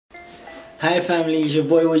Hi family, it's your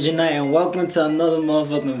boy Wiijon Knight and welcome to another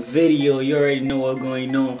motherfucking video. You already know what's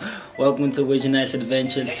going on. Welcome to Wiijon Knight's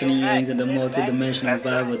adventures, tuning you into the multi-dimensional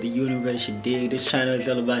vibe of the universe. You dig? This channel is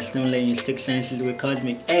all about stimulating six senses with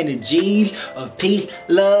cosmic energies of peace,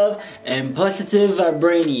 love, and positive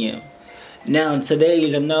vibranium. Now today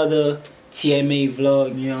is another TMA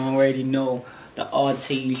vlog. You already know the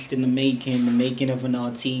artiste in the making of an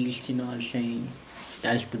artiste, you know what I'm saying?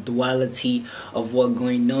 That's the duality of what's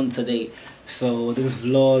going on today. So this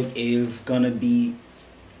vlog is gonna be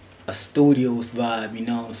a studio vibe, you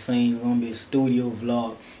know what I'm saying? It's gonna be a studio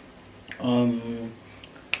vlog.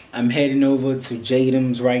 I'm heading over to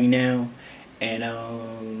Jadam's right now,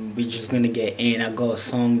 and we're just gonna get in. I got a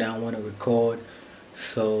song that I wanna record,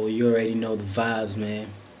 so you already know the vibes, man.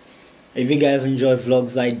 If you guys enjoy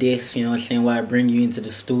vlogs like this, you know what I'm saying, where I bring you into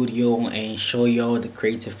the studio and show y'all the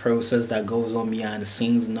creative process that goes on behind the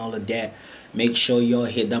scenes and all of that, make sure y'all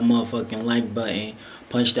hit that motherfucking like button,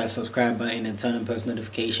 punch that subscribe button, and turn on post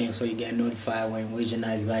notifications so you get notified when Wiijon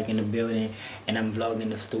Knight is back in the building and I'm vlogging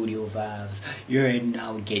the studio vibes. You already know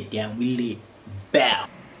how we get down. We lit. Bow.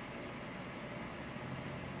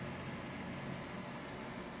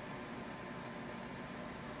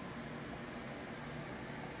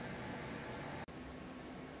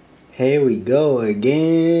 Here we go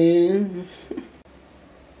again.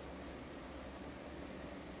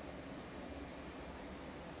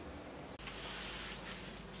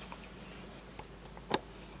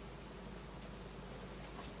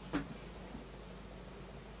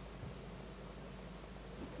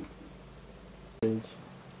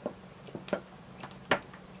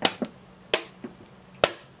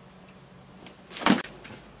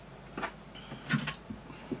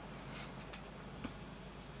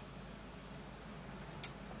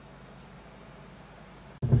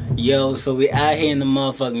 Yo, so we out here in the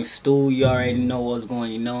motherfucking stool. You already know what's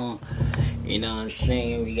going on. You know what I'm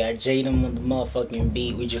saying? We got Jadam on the motherfucking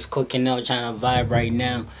beat. We just cooking out, trying to vibe right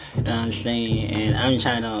now. You know what I'm saying? And I'm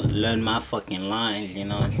trying to learn my fucking lines. You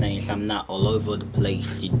know what I'm saying? So I'm not all over the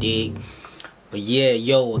place. You dig? But yeah,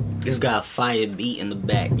 yo, this got a fire beat in the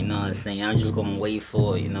back. You know what I'm saying? I'm just gonna wait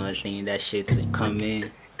for it. You know what I'm saying? That shit to come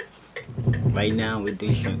in. Right now we're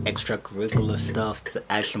doing some extracurricular stuff to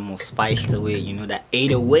add some more spice to it. You know, that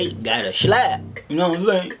 808 gotta slap. You know what I'm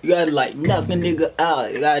saying? You gotta like knock a nigga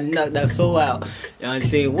out. You gotta knock that soul out. You know what I'm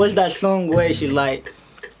saying? What's that song where she like,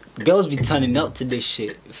 girls be turning up to this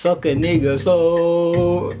shit? Suck a nigga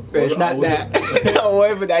so it's not that.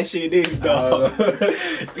 Whatever that shit is though.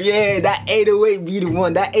 Yeah, that 808 be the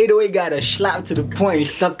one. That 808 gotta slap to the point,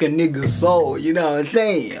 suck a nigga soul. You know what I'm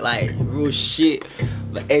saying? Like real shit.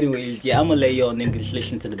 But anyways, yeah, I'm gonna let y'all niggas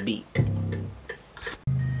listen to the beat. Let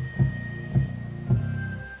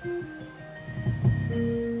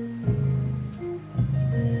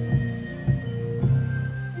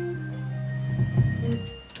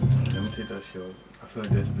me take that shit off. I feel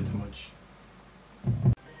like there's a bit too much.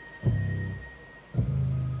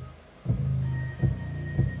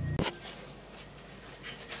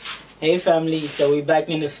 Hey family, so we back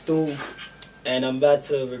in the stool and I'm about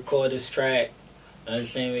to record this track. I'm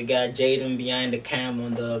saying we got Jadam behind the cam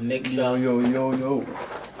on the mixer. Yo.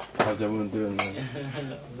 How's everyone doing, man?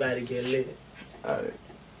 About to get lit. Alright.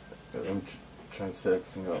 I'm trying to set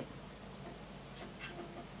everything up.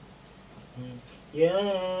 Yeah.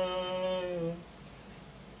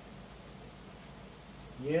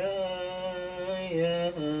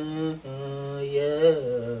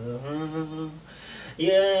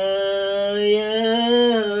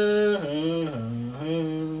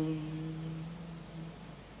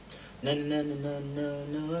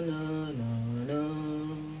 No.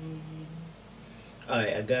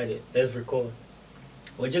 Alright, I got it. Let's record.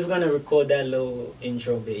 We're just gonna record that little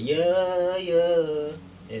intro bit. Yeah,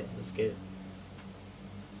 let's get it.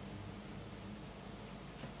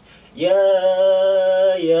 Yeah.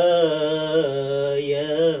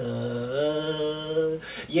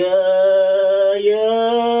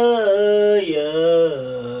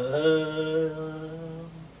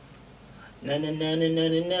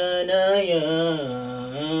 Na, yeah.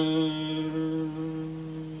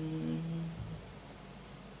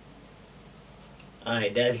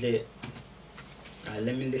 Alright, that's it. Alright,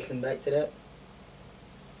 let me listen back to that.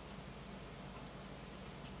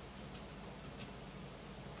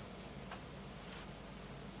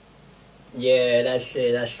 Yeah, that's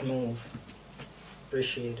it. That's smooth.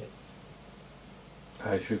 Appreciate it.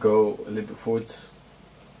 I should go a little bit forwards.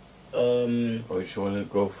 Or you should want to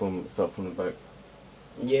go start from the back.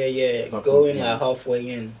 Yeah. Going like halfway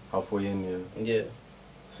in. Halfway in, yeah. Yeah.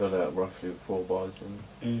 So that roughly 4 bars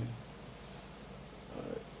in.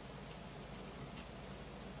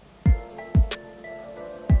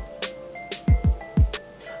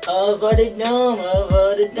 Oh, for the dome, oh,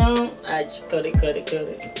 for the dome. I just cut it.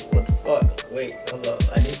 What the fuck? Wait, hold up.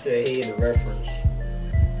 I need to hear the reference.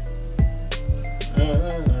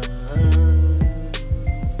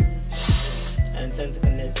 I intend to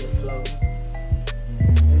connect to the flow.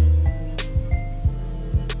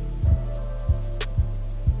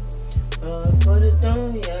 Oh, for the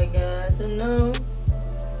dome, yeah, I got to know.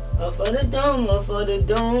 Oh, for the dome, oh, for the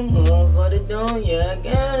dome, oh, for the dome, yeah, I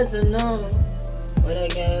got to know. What I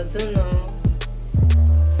got to know.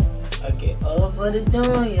 Okay, oh, for the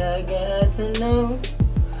dome, yeah, I got to know.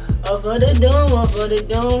 Oh, for the dome, oh, for the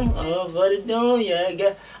dome, oh, for the dome, yeah, I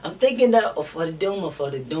got. I'm thinking that, oh, for the dome, oh,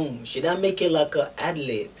 for the dome. Should I make it like a ad lib?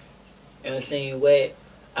 You know what I'm saying? Where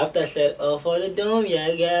after I said, oh, for the dome, yeah,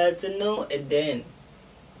 I got to know, and then, you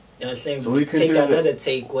know what I'm saying? So we can take do another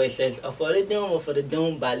take where it says, oh, for the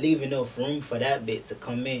dome, by leaving enough room for that bit to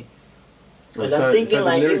come in. Because I'm thinking,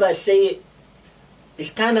 like, if I say it, it's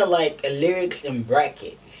kind of like a lyrics in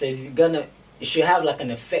bracket. It says it should have like an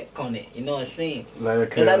effect on it. You know what I'm saying?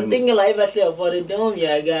 Because I'm thinking, like, if I say, oh, for the dome,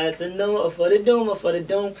 yeah, I got to know, oh, for the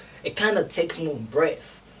dome, it kind of takes more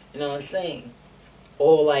breath. You know what I'm saying?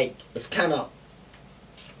 Or, like, it's kind of,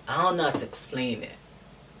 I don't know how to explain it.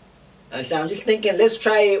 So I'm just thinking, let's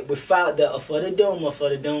try it without the, oh, for the dome, oh, for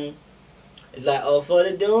the dome. It's like, oh, for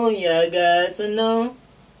the dome, yeah, I got to know.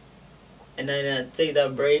 And then I take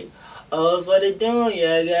that break. Oh, for the dome,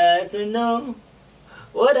 yeah, I got to know.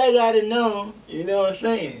 What I gotta know, you know what I'm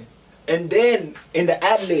saying? And then, in the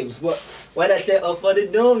ad-libs, when I say, oh, for the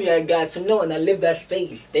dome, yeah, I got to know, and I leave that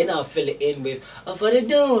space, then I'll fill it in with, oh, for the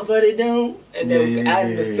dome, and then we can add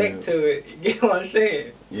an effect to it. You get what I'm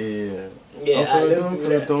saying? Yeah. Yeah, oh, let's do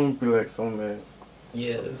that. Don't be like so mad.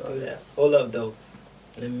 Yeah, let's do that. Hold up, though.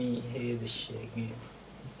 Let me hear this shit again.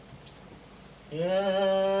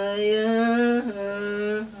 Yeah.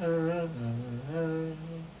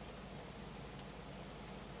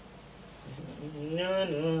 No.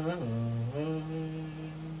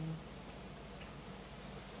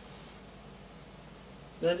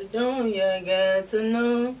 For the dome, yeah, I got to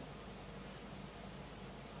know.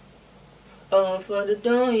 Oh, for the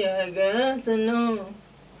dome, yeah, I got to know.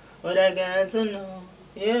 What I got to know,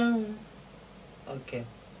 yeah. Okay.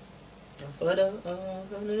 For the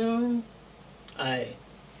dome. Alright,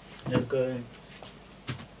 let's go ahead.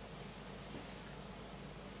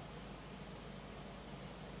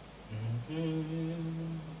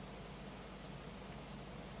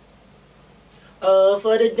 Oh,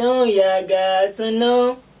 for the dome, yeah, I got to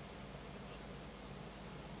know.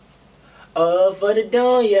 Oh, for the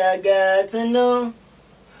dome, yeah, I got to know.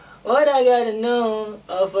 What I gotta know.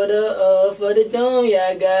 Oh, for the dome, yeah,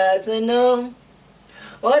 I got to know.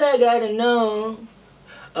 What I gotta know.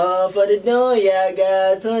 Oh, for the dome, yeah, I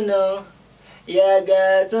got to know. Yeah, I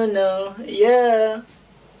got to know. Yeah.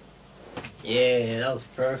 Yeah, that was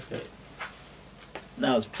perfect.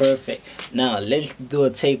 That was perfect. Now, let's do a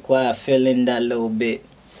take while I fill in that little bit.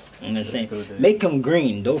 You know what I'm saying? Make them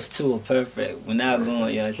green. Those two are perfect. We're not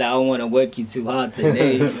going, you know what I'm saying? I don't want to work you too hard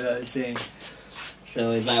today. You know what I'm saying?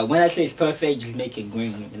 So, it's like, when I say it's perfect, just make it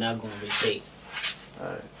green. We're not going to retake.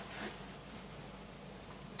 Alright.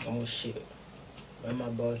 Oh, shit. Where my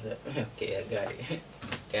balls at? Okay, I got it.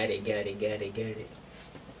 Got it.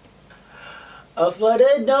 Oh, for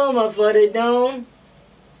the dome, oh, for the dome.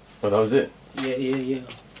 Oh, that was it? Yeah.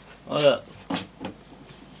 Hold up.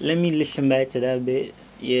 Let me listen back to that bit.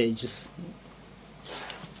 Yeah, just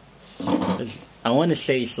I want to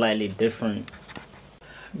say slightly different.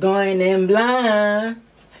 Going in blind.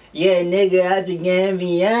 Yeah, nigga, I just get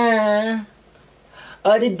beyond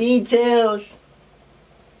all the details.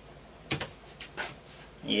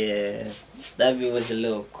 Yeah, that bit was a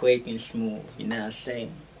little quick and smooth. You know what I'm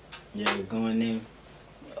saying? Yeah, going in.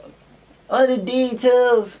 All the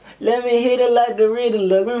details, let me hit it like a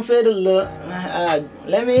riddler, green fiddler.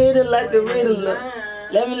 Let me hit it like a riddler.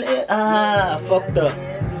 Fucked up.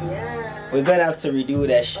 We're gonna have to redo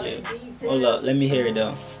that shit. Hold up, let me hear it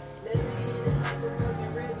though.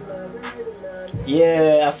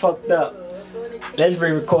 Yeah, I fucked up. Let's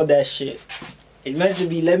re-record that shit. It's meant to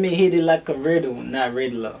be, let me hit it like a riddle, not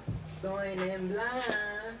riddler.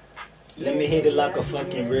 Let me hit it like a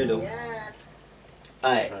fucking riddle.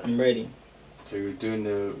 Alright, I'm ready. So you're doing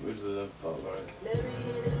the riddle part, right?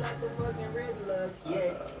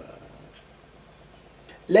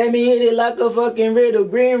 Let me hit it like a fucking riddle,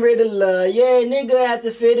 green riddler. Yeah, nigga had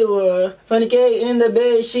to fit it. Funny cake in the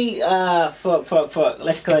bed sheet. Fuck.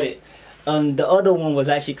 Let's cut it. The other one was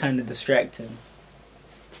actually kind of distracting.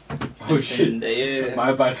 Oh shit. Yeah.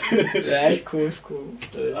 My bad. That's cool, it's cool.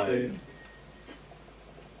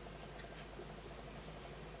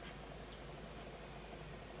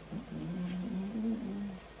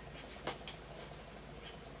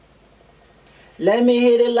 Let me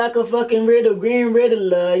hit it like a fucking riddle, green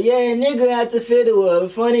riddler. Yeah, nigga had to fiddle her.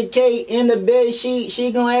 Funny Kate in the bed sheet, she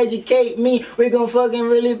gon' educate me. We gon' fucking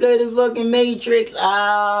really play this fucking Matrix.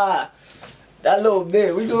 Ah, that little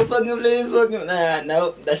bit. We gon' fucking play this fucking. Nah,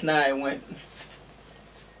 nope, that's not how it went.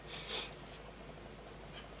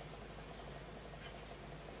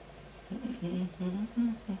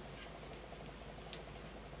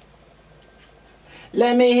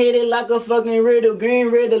 Let me hit it like a fucking riddle,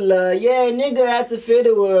 green riddler. Yeah, nigga had to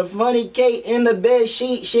fiddle her. Funny Kate in the bed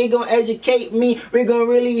sheet, she gon' educate me. We gon'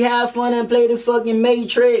 really have fun and play this fucking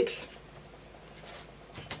Matrix.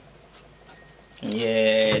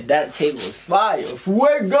 Yeah, that tape was fire.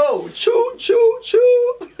 Fuego! Choo choo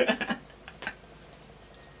choo!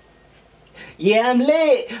 Yeah, I'm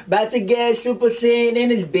lit. About to get Super Saiyan in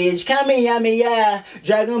this bitch. Kamehameha,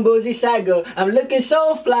 Dragon Ball Z Saga. I'm looking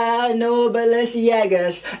so fly, no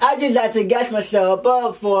Balenciagas. I just had to gas myself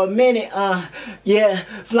up for a minute, yeah.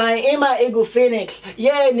 Flying in my Eagle Phoenix.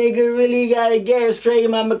 Yeah, nigga, really gotta get straight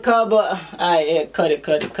in my macabre. Alright, yeah, cut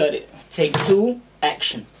it. Take 2,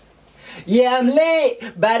 action. Yeah, I'm lit.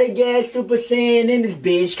 About to get Super Saiyan in this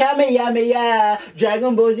bitch. Kamehameha,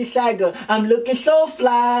 Dragon Ball Z Saga. I'm looking so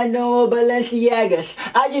fly, no Balenciagas.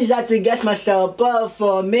 I just had to gas myself up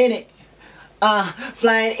for a minute.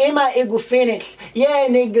 Flying in my Eagle Phoenix. Yeah,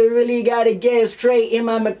 nigga, really gotta get straight in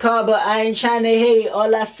my macabre. I ain't tryna hate,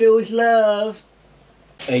 all I feel is love.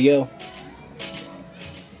 Hey, yo.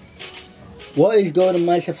 What is golden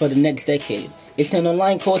mindset for the next decade? It's an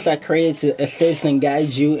online course I created to assist and guide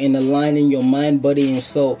you in aligning your mind, body, and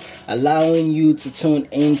soul, allowing you to tune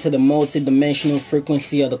into the multi-dimensional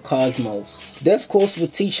frequency of the cosmos. This course will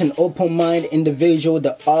teach an open-minded individual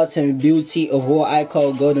the art and beauty of what I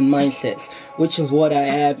call golden mindsets, which is what I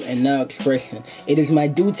have and now expressing. It is my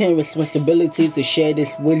duty and responsibility to share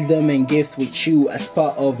this wisdom and gift with you as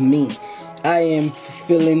part of me. I am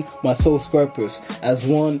fulfilling my soul's purpose as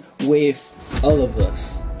one with all of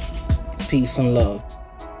us. Peace and love.